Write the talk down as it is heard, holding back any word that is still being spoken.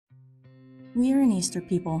We are an Easter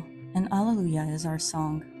people, and Alleluia is our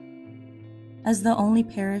song. As the only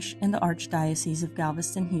parish in the Archdiocese of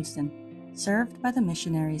Galveston-Houston, served by the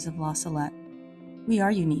missionaries of La Salette, we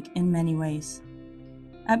are unique in many ways.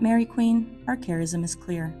 At Mary Queen, our charism is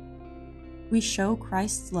clear. We show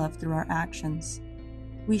Christ's love through our actions.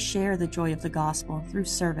 We share the joy of the gospel through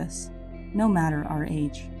service, no matter our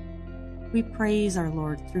age. We praise our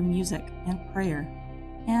Lord through music and prayer,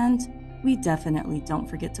 and we definitely don't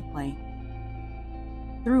forget to play.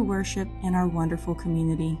 Through worship in our wonderful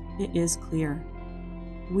community, it is clear.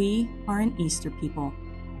 We are an Easter people,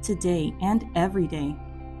 today and every day.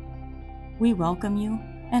 We welcome you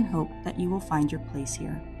and hope that you will find your place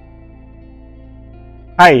here.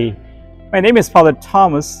 Hi, my name is Father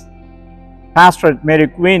Thomas, pastor at Mary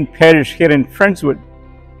Queen Parish here in Friendswood.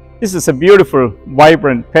 This is a beautiful,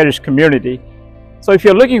 vibrant parish community. So if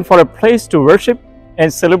you're looking for a place to worship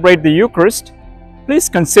and celebrate the Eucharist, please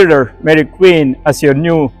consider Mary Queen as your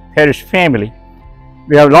new parish family.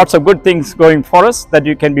 We have lots of good things going for us that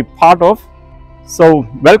you can be part of. So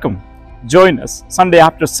welcome, join us Sunday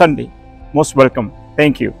after Sunday. Most welcome.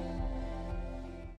 Thank you.